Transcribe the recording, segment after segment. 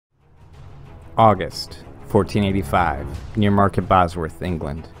August 1485, near Market Bosworth,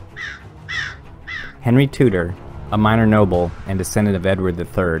 England. Henry Tudor, a minor noble and descendant of Edward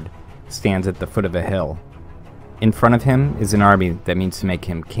III, stands at the foot of a hill. In front of him is an army that means to make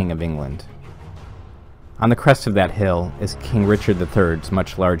him King of England. On the crest of that hill is King Richard III's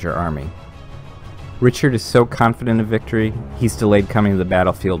much larger army. Richard is so confident of victory, he's delayed coming to the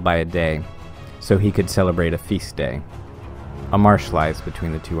battlefield by a day, so he could celebrate a feast day. A marsh lies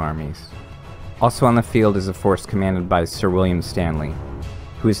between the two armies. Also on the field is a force commanded by Sir William Stanley,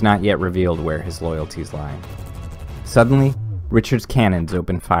 who has not yet revealed where his loyalties lie. Suddenly, Richard's cannons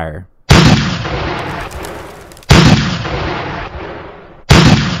open fire.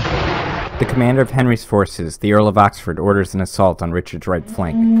 The commander of Henry's forces, the Earl of Oxford, orders an assault on Richard's right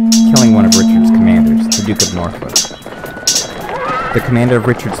flank, killing one of Richard's commanders, the Duke of Norfolk. The commander of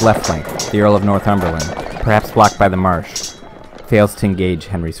Richard's left flank, the Earl of Northumberland, perhaps blocked by the marsh, fails to engage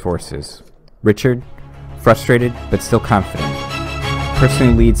Henry's forces. Richard, frustrated but still confident,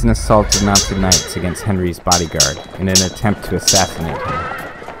 personally leads an assault of mounted knights against Henry's bodyguard in an attempt to assassinate him.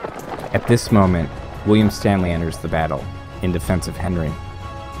 At this moment, William Stanley enters the battle in defense of Henry.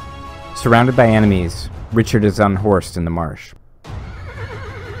 Surrounded by enemies, Richard is unhorsed in the marsh.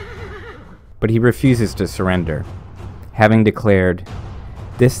 But he refuses to surrender, having declared,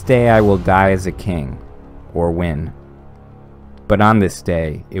 "This day I will die as a king, or win." But on this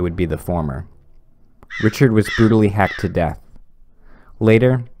day, it would be the former. Richard was brutally hacked to death.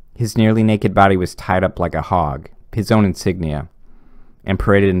 Later, his nearly naked body was tied up like a hog, his own insignia, and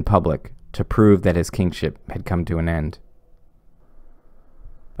paraded in public to prove that his kingship had come to an end.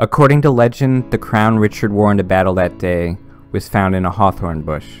 According to legend, the crown Richard wore into battle that day was found in a hawthorn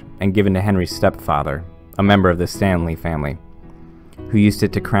bush and given to Henry's stepfather, a member of the Stanley family, who used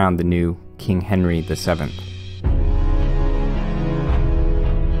it to crown the new King Henry VII.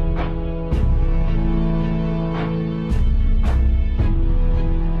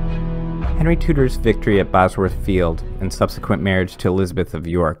 Henry Tudor's victory at Bosworth Field and subsequent marriage to Elizabeth of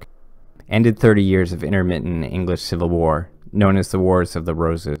York ended 30 years of intermittent English civil war, known as the Wars of the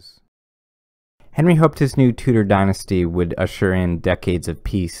Roses. Henry hoped his new Tudor dynasty would usher in decades of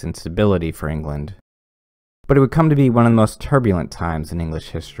peace and stability for England, but it would come to be one of the most turbulent times in English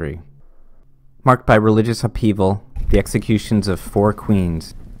history, marked by religious upheaval, the executions of 4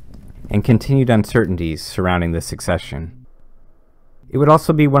 queens, and continued uncertainties surrounding the succession. It would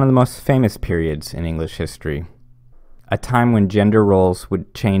also be one of the most famous periods in English history, a time when gender roles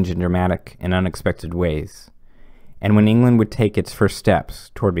would change in dramatic and unexpected ways, and when England would take its first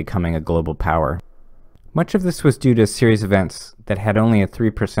steps toward becoming a global power. Much of this was due to a series of events that had only a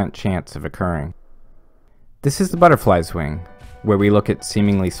 3% chance of occurring. This is the butterfly's wing, where we look at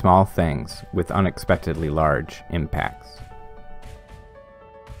seemingly small things with unexpectedly large impacts.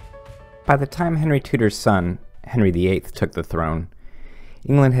 By the time Henry Tudor's son, Henry VIII, took the throne,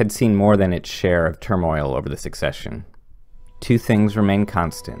 England had seen more than its share of turmoil over the succession. 2 things remained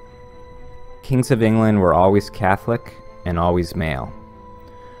constant. Kings of England were always Catholic and always male.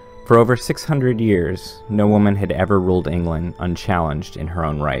 For over 600 years, no woman had ever ruled England unchallenged in her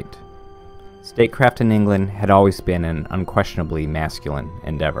own right. Statecraft in England had always been an unquestionably masculine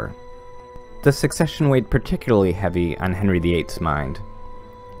endeavor. The succession weighed particularly heavy on Henry VIII's mind.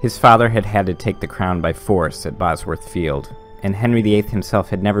 His father had had to take the crown by force at Bosworth Field, and Henry VIII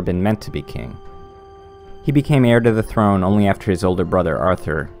himself had never been meant to be king. He became heir to the throne only after his older brother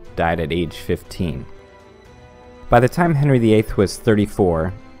Arthur died at age 15. By the time Henry VIII was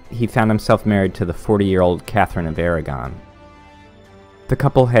 34, he found himself married to the 40-year-old Catherine of Aragon. The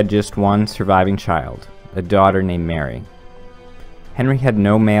couple had just one surviving child, a daughter named Mary. Henry had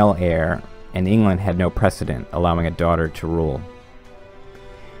no male heir, and England had no precedent allowing a daughter to rule.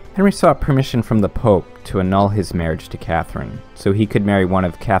 Henry sought permission from the Pope to annul his marriage to Catherine, so he could marry one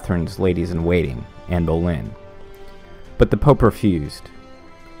of Catherine's ladies-in-waiting, Anne Boleyn. But the Pope refused.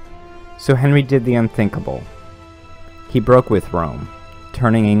 So Henry did the unthinkable. He broke with Rome,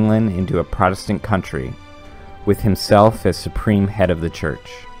 turning England into a Protestant country, with himself as supreme head of the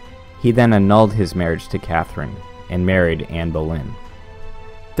church. He then annulled his marriage to Catherine and married Anne Boleyn.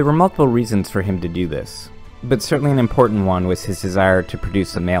 There were multiple reasons for him to do this, but certainly an important one was his desire to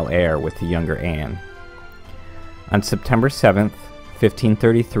produce a male heir with the younger Anne. On September 7th,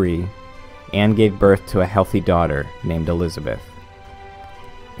 1533, Anne gave birth to a healthy daughter named Elizabeth.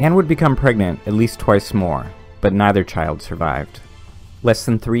 Anne would become pregnant at least twice more, but neither child survived. Less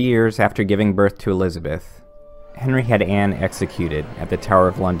than 3 years after giving birth to Elizabeth, Henry had Anne executed at the Tower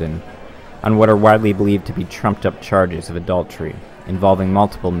of London on what are widely believed to be trumped-up charges of adultery involving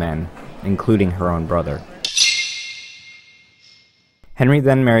multiple men, including her own brother. Henry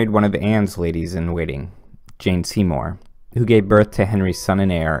then married one of Anne's ladies-in-waiting, Jane Seymour, who gave birth to Henry's son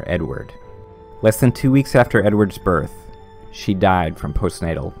and heir, Edward. Less than 2 weeks after Edward's birth, she died from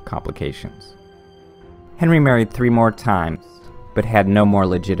postnatal complications. Henry married 3 more times, but had no more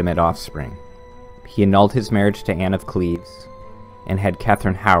legitimate offspring. He annulled his marriage to Anne of Cleves and had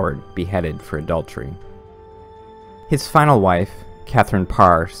Catherine Howard beheaded for adultery. His final wife, Catherine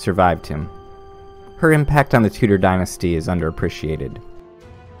Parr, survived him. Her impact on the Tudor dynasty is underappreciated.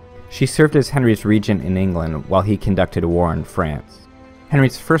 She served as Henry's regent in England while he conducted a war in France.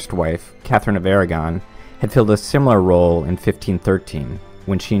 Henry's first wife, Catherine of Aragon, had filled a similar role in 1513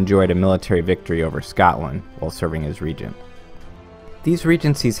 when she enjoyed a military victory over Scotland while serving as regent. These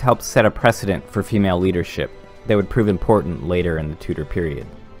regencies helped set a precedent for female leadership that would prove important later in the Tudor period.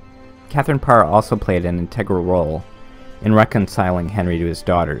 Catherine Parr also played an integral role in reconciling Henry to his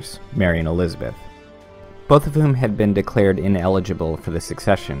daughters, Mary and Elizabeth, both of whom had been declared ineligible for the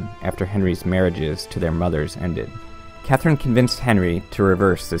succession after Henry's marriages to their mothers ended. Catherine convinced Henry to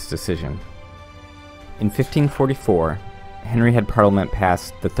reverse this decision. In 1544, Henry had Parliament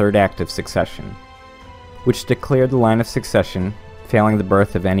pass the Third Act of Succession, which declared the line of succession, failing the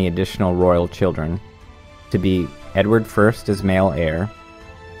birth of any additional royal children, to be Edward I as male heir,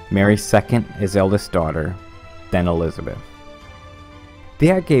 Mary II as eldest daughter, then Elizabeth. The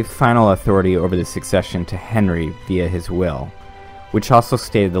act gave final authority over the succession to Henry via his will, which also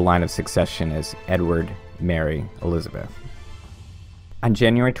stated the line of succession as Edward, Mary, Elizabeth. On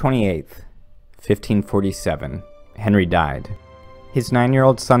January 28, 1547, Henry died. His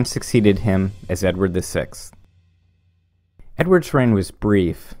 9-year-old son succeeded him as Edward VI. Edward's reign was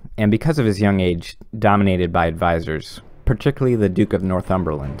brief, and because of his young age, dominated by advisors, particularly the Duke of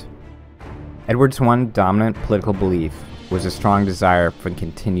Northumberland. Edward's one dominant political belief was a strong desire for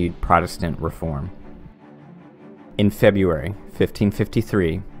continued Protestant reform. In February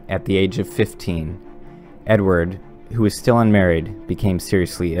 1553, at the age of 15, Edward, who was still unmarried, became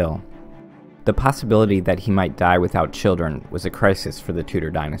seriously ill. The possibility that he might die without children was a crisis for the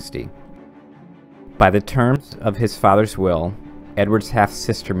Tudor dynasty. By the terms of his father's will, Edward's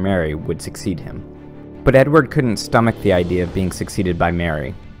half-sister Mary would succeed him. But Edward couldn't stomach the idea of being succeeded by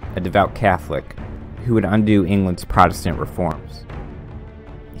Mary, a devout Catholic, who would undo England's Protestant reforms.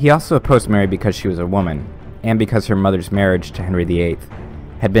 He also opposed Mary because she was a woman, and because her mother's marriage to Henry VIII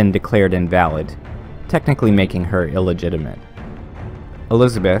had been declared invalid, technically making her illegitimate.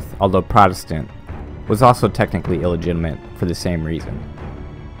 Elizabeth, although Protestant, was also technically illegitimate for the same reason.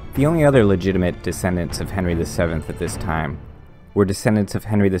 The only other legitimate descendants of Henry VII at this time were descendants of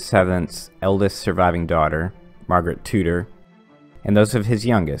Henry VII's eldest surviving daughter, Margaret Tudor, and those of his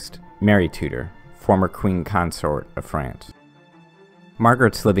youngest, Mary Tudor, former Queen Consort of France.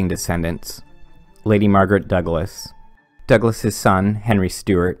 Margaret's living descendants, Lady Margaret Douglas, Douglas's son, Henry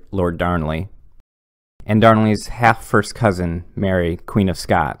Stuart, Lord Darnley, and Darnley's half-first cousin, Mary, Queen of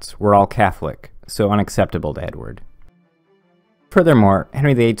Scots, were all Catholic, so unacceptable to Edward. Furthermore,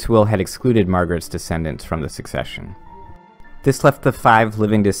 Henry VIII's will had excluded Margaret's descendants from the succession. This left the 5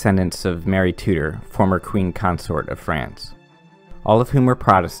 living descendants of Mary Tudor, former Queen Consort of France, all of whom were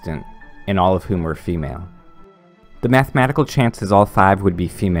Protestant, and all of whom were female. The mathematical chances all 5 would be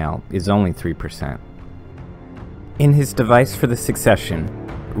female is only 3%. In his device for the succession,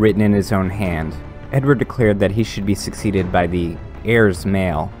 written in his own hand, Edward declared that he should be succeeded by the heirs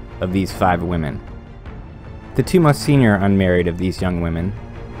male of these 5 women. The 2 most senior unmarried of these young women,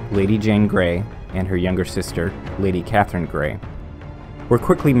 Lady Jane Grey and her younger sister, Lady Catherine Grey, were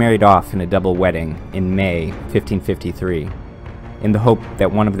quickly married off in a double wedding in May 1553, in the hope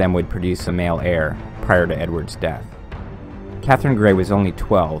that one of them would produce a male heir prior to Edward's death. Catherine Grey was only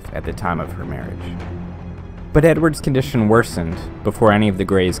 12 at the time of her marriage. But Edward's condition worsened before any of the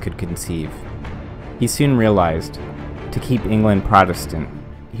Greys could conceive. He soon realized, to keep England Protestant,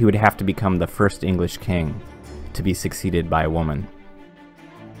 he would have to become the first English king to be succeeded by a woman.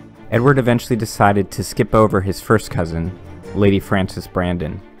 Edward eventually decided to skip over his first cousin, Lady Frances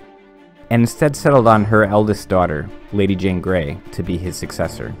Brandon, and instead settled on her eldest daughter, Lady Jane Grey, to be his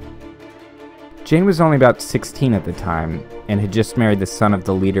successor. Jane was only about 16 at the time, and had just married the son of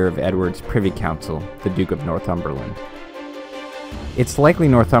the leader of Edward's Privy Council, the Duke of Northumberland. It's likely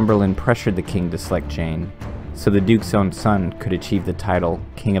Northumberland pressured the king to select Jane, so the Duke's own son could achieve the title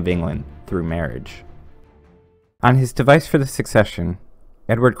King of England through marriage. On his device for the succession,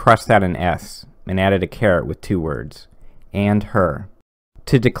 Edward crossed out an S and added a caret with 2 words, "and her,"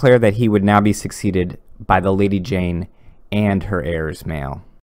 to declare that he would now be succeeded by the Lady Jane and her heirs male.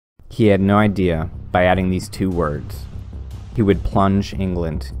 He had no idea, by adding these 2 words, he would plunge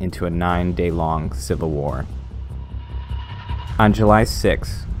England into a 9-day-long civil war. On July 6,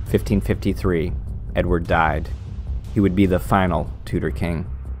 1553, Edward died. He would be the final Tudor king.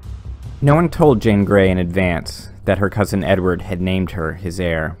 No one told Jane Grey in advance that her cousin Edward had named her his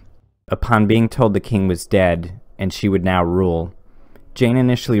heir. Upon being told the king was dead and she would now rule, Jane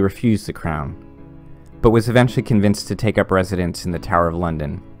initially refused the crown, but was eventually convinced to take up residence in the Tower of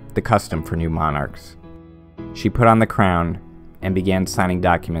London, the custom for new monarchs. She put on the crown and began signing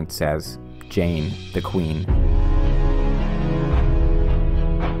documents as Jane the Queen.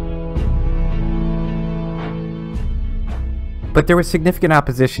 But there was significant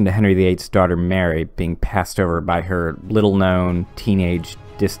opposition to Henry VIII's daughter Mary being passed over by her little-known, teenage,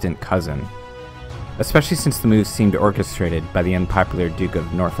 distant cousin, especially since the move seemed orchestrated by the unpopular Duke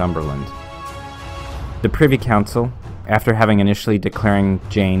of Northumberland. The Privy Council, after having initially declaring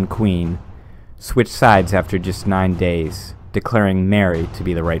Jane queen, switched sides after just 9 days, declaring Mary to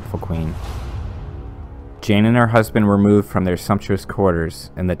be the rightful queen. Jane and her husband were moved from their sumptuous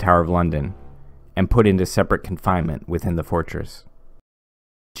quarters in the Tower of London and put into separate confinement within the fortress.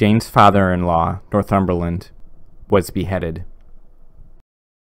 Jane's father-in-law, Northumberland, was beheaded.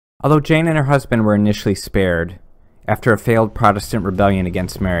 Although Jane and her husband were initially spared, after a failed Protestant rebellion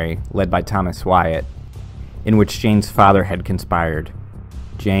against Mary, led by Thomas Wyatt, in which Jane's father had conspired,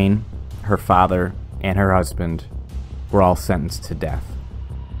 Jane, her father, and her husband were all sentenced to death.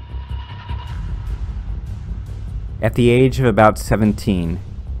 At the age of about 17,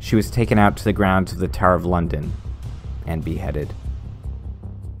 she was taken out to the grounds of the Tower of London and beheaded.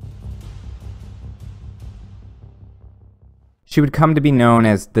 She would come to be known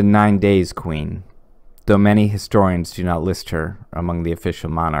as the 9 Days Queen, though many historians do not list her among the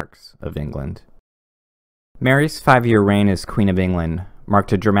official monarchs of England. Mary's 5-year reign as Queen of England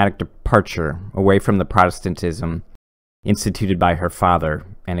marked a dramatic departure away from the Protestantism instituted by her father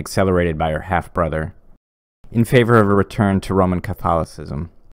and accelerated by her half-brother, in favor of a return to Roman Catholicism.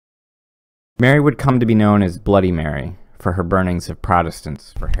 Mary would come to be known as Bloody Mary for her burnings of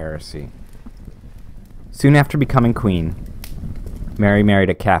Protestants for heresy. Soon after becoming queen, Mary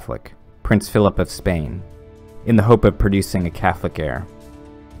married a Catholic, Prince Philip of Spain, in the hope of producing a Catholic heir,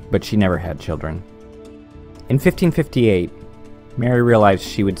 but she never had children. In 1558, Mary realized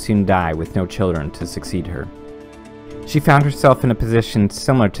she would soon die with no children to succeed her. She found herself in a position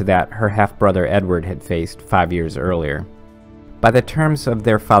similar to that her half-brother Edward had faced 5 years earlier. By the terms of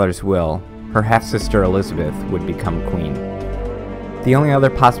their father's will, her half-sister Elizabeth would become queen. The only other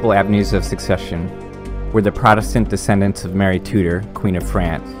possible avenues of succession were the Protestant descendants of Mary Tudor, Queen of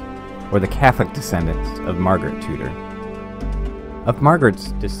France, or the Catholic descendants of Margaret Tudor. Of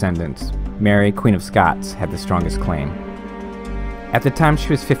Margaret's descendants, Mary, Queen of Scots, had the strongest claim. At the time she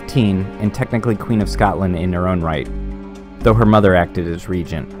was 15, and technically Queen of Scotland in her own right, though her mother acted as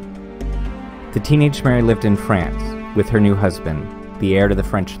regent. The teenage Mary lived in France with her new husband, the heir to the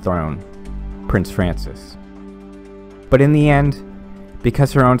French throne, Prince Francis. But in the end,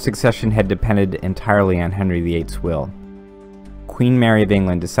 because her own succession had depended entirely on Henry VIII's will, Queen Mary of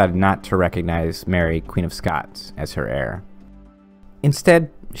England decided not to recognize Mary, Queen of Scots, as her heir.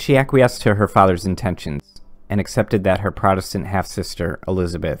 Instead, she acquiesced to her father's intentions and accepted that her Protestant half-sister,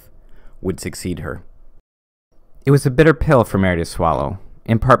 Elizabeth, would succeed her. It was a bitter pill for Mary to swallow,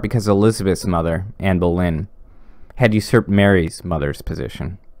 in part because Elizabeth's mother, Anne Boleyn, had usurped Mary's mother's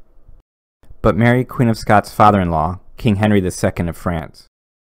position. But Mary, Queen of Scots' father-in-law, King Henry II of France,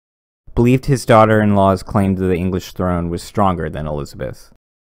 believed his daughter-in-law's claim to the English throne was stronger than Elizabeth.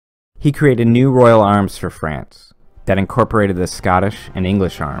 He created new royal arms for France that incorporated the Scottish and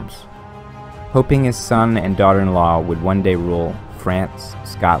English arms, hoping his son and daughter-in-law would one day rule France,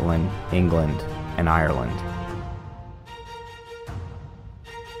 Scotland, England, and Ireland.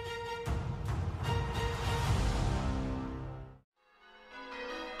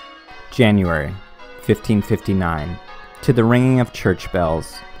 January 1559. To the ringing of church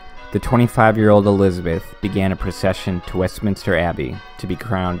bells, the 25-year-old Elizabeth began a procession to Westminster Abbey to be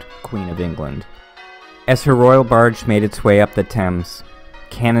crowned Queen of England. As her royal barge made its way up the Thames,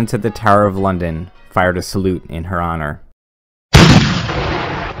 cannons at the Tower of London fired a salute in her honor.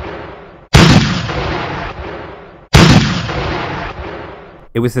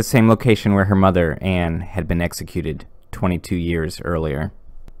 It was the same location where her mother, Anne, had been executed 22 years earlier.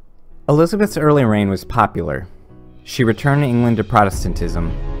 Elizabeth's early reign was popular. She returned England to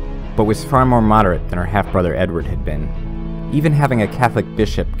Protestantism, but was far more moderate than her half-brother Edward had been, even having a Catholic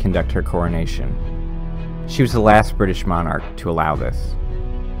bishop conduct her coronation. She was the last British monarch to allow this.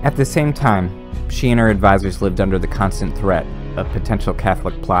 At the same time, she and her advisors lived under the constant threat of potential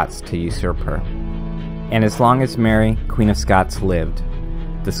Catholic plots to usurp her. And as long as Mary, Queen of Scots, lived,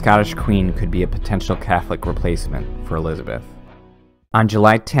 the Scottish Queen could be a potential Catholic replacement for Elizabeth. On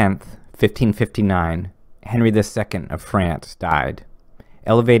July 10th, 1559, Henry II of France died,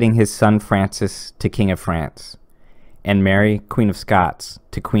 elevating his son Francis to King of France, and Mary, Queen of Scots,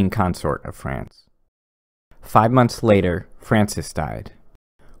 to Queen Consort of France. 5 months later, Frances died.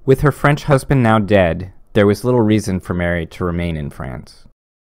 With her French husband now dead, there was little reason for Mary to remain in France.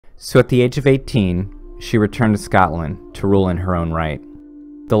 So at the age of 18, she returned to Scotland to rule in her own right.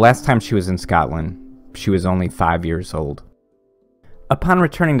 The last time she was in Scotland, she was only 5 years old. Upon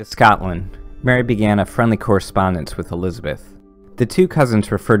returning to Scotland, Mary began a friendly correspondence with Elizabeth. The two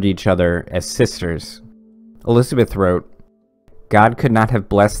cousins referred to each other as sisters. Elizabeth wrote, "God could not have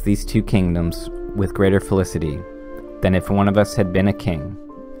blessed these two kingdoms with greater felicity than if one of us had been a king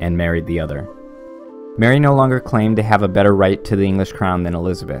and married the other." Mary no longer claimed to have a better right to the English crown than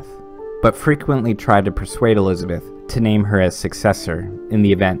Elizabeth, but frequently tried to persuade Elizabeth to name her as successor in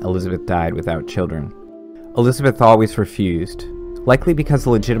the event Elizabeth died without children. Elizabeth always refused, likely because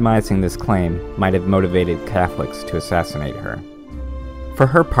legitimizing this claim might have motivated Catholics to assassinate her. For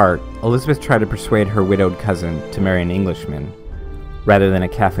her part, Elizabeth tried to persuade her widowed cousin to marry an Englishman, rather than a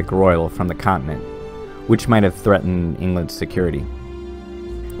Catholic royal from the continent, which might have threatened England's security.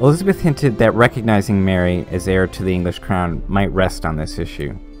 Elizabeth hinted that recognizing Mary as heir to the English crown might rest on this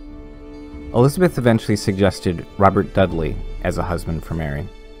issue. Elizabeth eventually suggested Robert Dudley as a husband for Mary.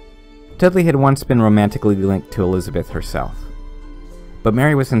 Dudley had once been romantically linked to Elizabeth herself, but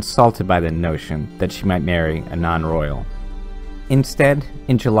Mary was insulted by the notion that she might marry a non-royal. Instead,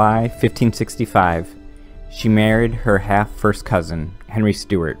 in July 1565, she married her half-first cousin, Henry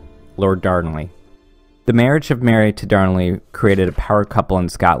Stuart, Lord Darnley. The marriage of Mary to Darnley created a power couple in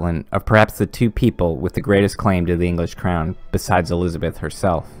Scotland of perhaps the two people with the greatest claim to the English crown besides Elizabeth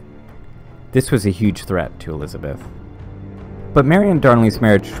herself. This was a huge threat to Elizabeth. But Mary and Darnley's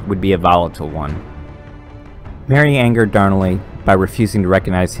marriage would be a volatile one. Mary angered Darnley by refusing to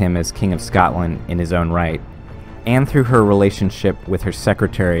recognize him as King of Scotland in his own right, and through her relationship with her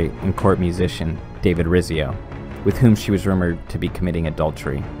secretary and court musician, David Rizzio, with whom she was rumored to be committing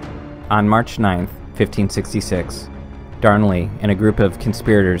adultery. On March 9, 1566, Darnley and a group of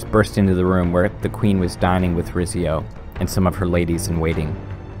conspirators burst into the room where the Queen was dining with Rizzio and some of her ladies-in-waiting,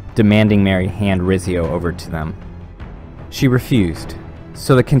 demanding Mary hand Rizzio over to them. She refused,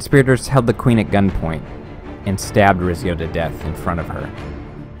 so the conspirators held the Queen at gunpoint and stabbed Rizzio to death in front of her.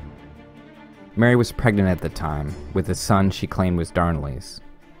 Mary was pregnant at the time, with a son she claimed was Darnley's,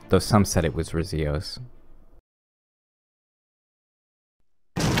 though some said it was Rizzio's.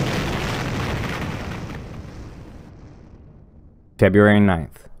 February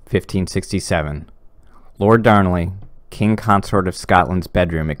 9th, 1567. Lord Darnley, King Consort of Scotland's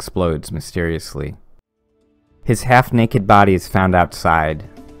bedroom explodes mysteriously. His half-naked body is found outside,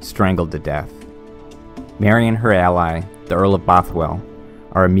 strangled to death. Mary and her ally, the Earl of Bothwell,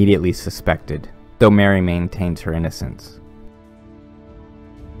 are immediately suspected, though Mary maintains her innocence.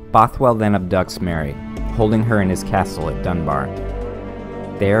 Bothwell then abducts Mary, holding her in his castle at Dunbar.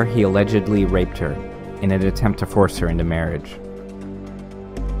 There, he allegedly raped her in an attempt to force her into marriage.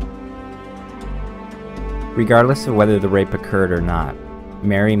 Regardless of whether the rape occurred or not,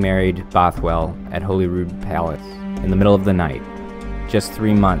 Mary married Bothwell at Holyrood Palace in the middle of the night, just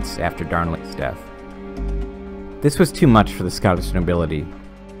 3 months after Darnley's death. This was too much for the Scottish nobility.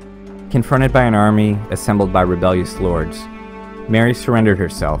 Confronted by an army assembled by rebellious lords, Mary surrendered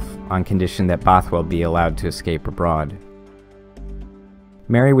herself on condition that Bothwell be allowed to escape abroad.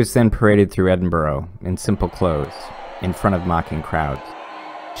 Mary was then paraded through Edinburgh in simple clothes, in front of mocking crowds.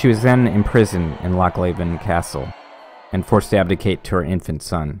 She was then imprisoned in Lochleven Castle, and forced to abdicate to her infant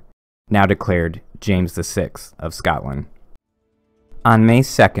son, now declared James VI of Scotland. On May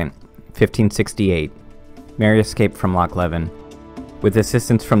 2nd, 1568, Mary escaped from Lochleven, with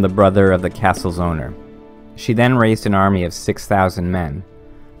assistance from the brother of the castle's owner. She then raised an army of 6,000 men,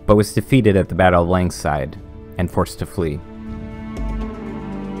 but was defeated at the Battle of Langside, and forced to flee.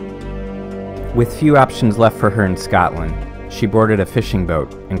 With few options left for her in Scotland, she boarded a fishing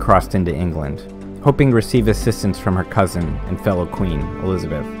boat and crossed into England, hoping to receive assistance from her cousin and fellow queen,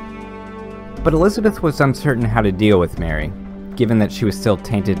 Elizabeth. But Elizabeth was uncertain how to deal with Mary, given that she was still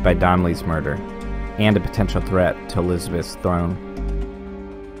tainted by Darnley's murder, and a potential threat to Elizabeth's throne.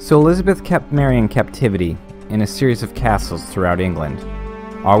 So Elizabeth kept Mary in captivity in a series of castles throughout England,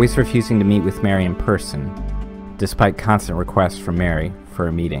 always refusing to meet with Mary in person, despite constant requests from Mary for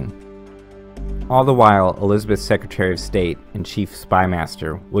a meeting. All the while, Elizabeth's Secretary of State and Chief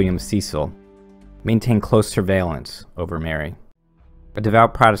Spymaster, William Cecil, maintained close surveillance over Mary. A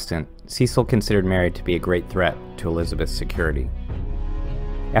devout Protestant, Cecil considered Mary to be a great threat to Elizabeth's security.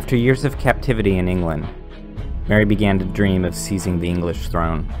 After years of captivity in England, Mary began to dream of seizing the English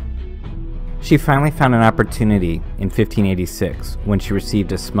throne. She finally found an opportunity in 1586 when she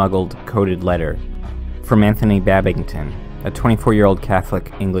received a smuggled, coded letter from Anthony Babington, a 24-year-old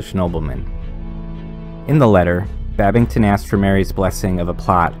Catholic English nobleman. In the letter, Babington asked for Mary's blessing of a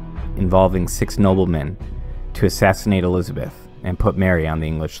plot involving 6 noblemen to assassinate Elizabeth and put Mary on the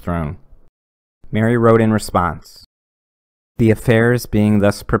English throne. Mary wrote in response, "The affairs being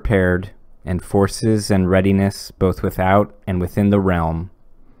thus prepared, and forces and readiness both without and within the realm,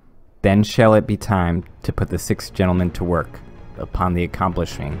 then shall it be time to put the 6 gentlemen to work upon the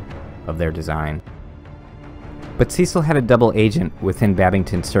accomplishing of their design." But Cecil had a double agent within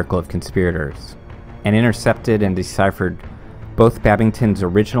Babington's circle of conspirators, and intercepted and deciphered both Babington's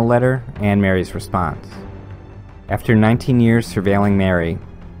original letter and Mary's response. After 19 years surveilling Mary,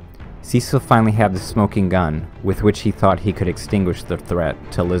 Cecil finally had the smoking gun with which he thought he could extinguish the threat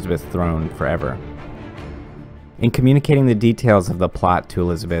to Elizabeth's throne forever. In communicating the details of the plot to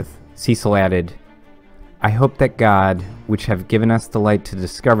Elizabeth, Cecil added, "I hope that God, which have given us the light to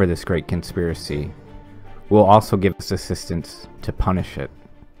discover this great conspiracy, will also give us assistance to punish it."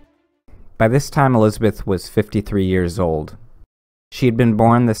 By this time, Elizabeth was 53 years old. She had been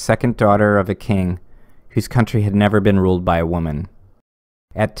born the second daughter of a king whose country had never been ruled by a woman.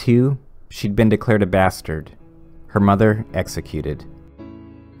 At 2, she'd been declared a bastard, her mother executed.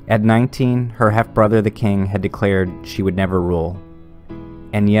 At 19, her half-brother the king had declared she would never rule.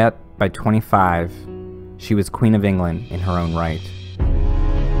 And yet, by 25, she was Queen of England in her own right.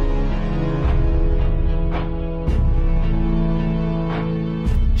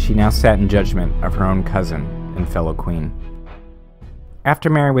 She now sat in judgment of her own cousin and fellow queen. After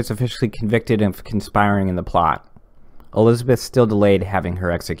Mary was officially convicted of conspiring in the plot, Elizabeth still delayed having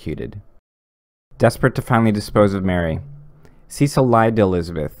her executed. Desperate to finally dispose of Mary, Cecil lied to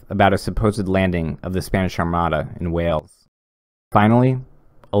Elizabeth about a supposed landing of the Spanish Armada in Wales. Finally,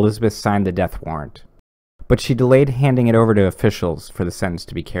 Elizabeth signed the death warrant, but she delayed handing it over to officials for the sentence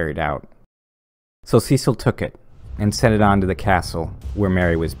to be carried out. So Cecil took it and sent it on to the castle where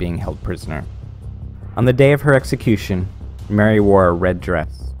Mary was being held prisoner. On the day of her execution, Mary wore a red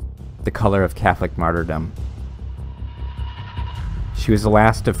dress, the color of Catholic martyrdom. She was the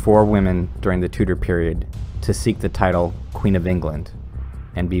last of 4 women during the Tudor period to seek the title Queen of England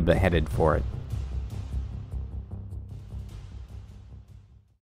and be beheaded for it.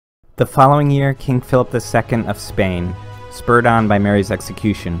 The following year, King Philip II of Spain, spurred on by Mary's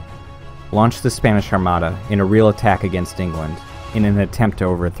execution, launched the Spanish Armada in a real attack against England in an attempt to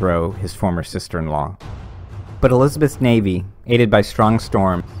overthrow his former sister-in-law. But Elizabeth's navy, aided by strong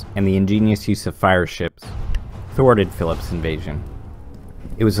storms and the ingenious use of fire ships, thwarted Philip's invasion.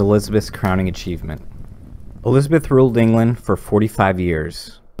 It was Elizabeth's crowning achievement. Elizabeth ruled England for 45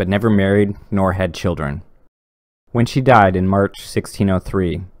 years, but never married nor had children. When she died in March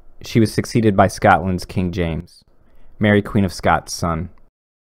 1603, she was succeeded by Scotland's King James, Mary Queen of Scots' son.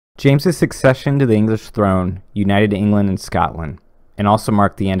 James's succession to the English throne united England and Scotland, and also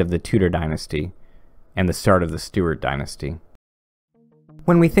marked the end of the Tudor dynasty and the start of the Stuart dynasty.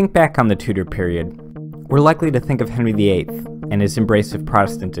 When we think back on the Tudor period, we're likely to think of Henry VIII and his embrace of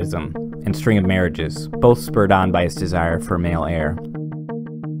Protestantism and string of marriages, both spurred on by his desire for a male heir.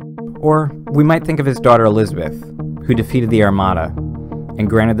 Or we might think of his daughter Elizabeth, who defeated the Armada and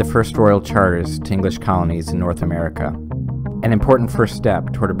granted the first royal charters to English colonies in North America, an important first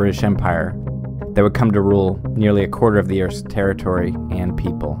step toward a British Empire that would come to rule nearly a quarter of the Earth's territory and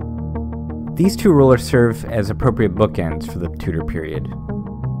people. These 2 rulers serve as appropriate bookends for the Tudor period,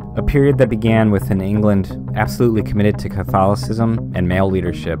 a period that began with an England absolutely committed to Catholicism and male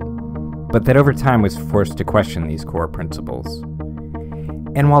leadership, but that over time was forced to question these core principles.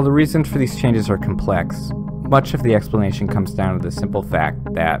 And while the reasons for these changes are complex, much of the explanation comes down to the simple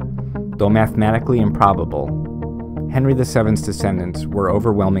fact that, though mathematically improbable, Henry VII's descendants were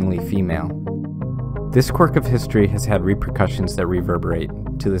overwhelmingly female. This quirk of history has had repercussions that reverberate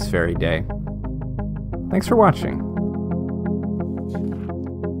to this very day. Thanks for watching.